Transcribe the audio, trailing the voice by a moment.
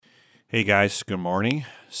Hey guys, good morning.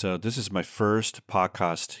 So this is my first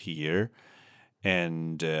podcast here,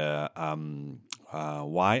 and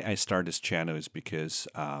why I start this channel is because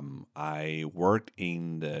I worked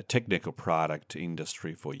in the technical product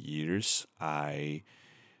industry for years. I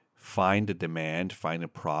find the demand, find a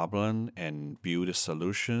problem, and build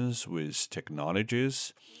solutions with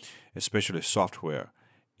technologies, especially software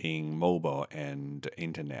in mobile and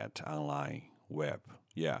internet, online, web.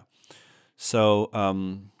 Yeah. So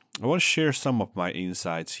I want to share some of my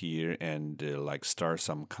insights here and start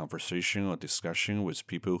some conversation or discussion with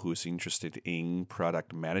people who's interested in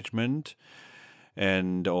product management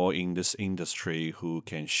and or in this industry who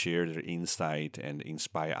can share their insight and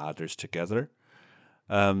inspire others together.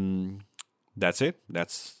 Um, that's it.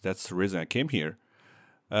 That's the reason I came here.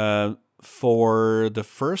 For the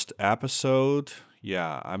first episode,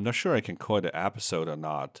 yeah, I'm not sure I can call it an episode or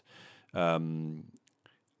not. Um,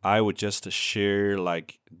 I would just share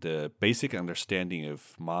like the basic understanding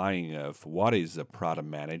of mine of what is a product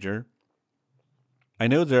manager. I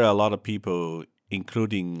know there are a lot of people,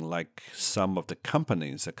 including like some of the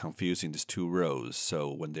companies, are confusing these two roles.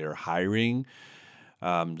 So when they're hiring,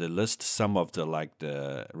 they list some of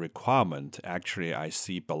the requirement. Actually, I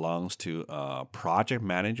see belongs to a project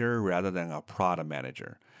manager rather than a product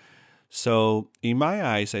manager. So, in my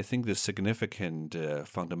eyes, I think the significant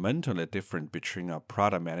fundamentally difference between a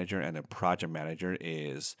product manager and a project manager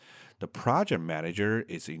is the project manager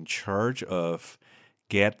is in charge of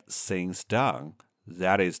get things done.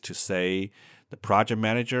 That is to say, the project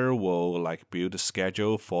manager will like build a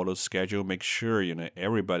schedule, follow schedule, make sure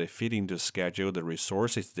everybody fit into schedule, the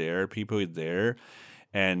resource is there, people is there,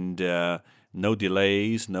 and no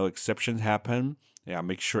delays, no exceptions happen. Yeah,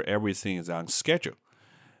 make sure everything is on schedule.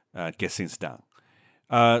 Get things done.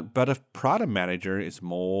 But a product manager is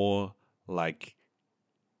more like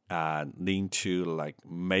lean to like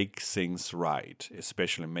make things right,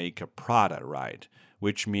 especially make a product right,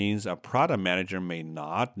 which means a product manager may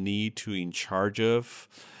not need to in charge of.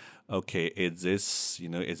 Okay, is this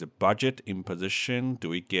is a budget in position? Do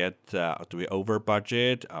we over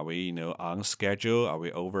budget? Are we on schedule? Are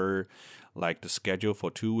we over like the schedule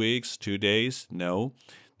for 2 weeks, 2 days? No,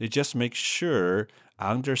 they just make sure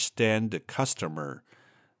understand the customer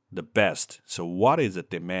the best. So what is the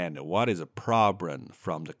demand? What is a problem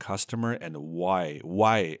from the customer and why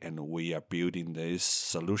and we are building this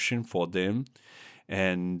solution for them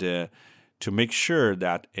and to make sure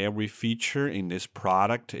that every feature in this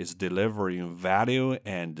product is delivering value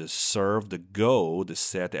and serve the goal they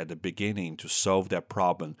set at the beginning to solve that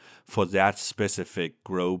problem for that specific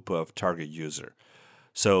group of target user.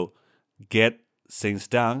 So get things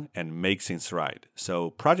done and make things right. So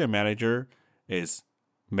project manager is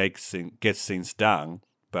gets things done,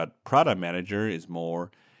 but product manager is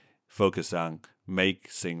more focused on make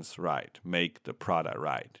things right, make the product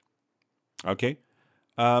right. Okay,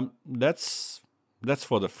 that's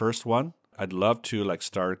for the first one. I'd love to like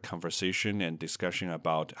start conversation and discussion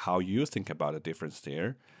about how you think about the difference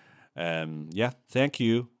there. Yeah, thank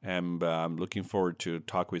you, and I'm looking forward to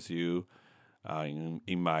talk with you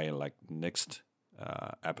in my like next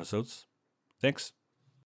episodes. Thanks.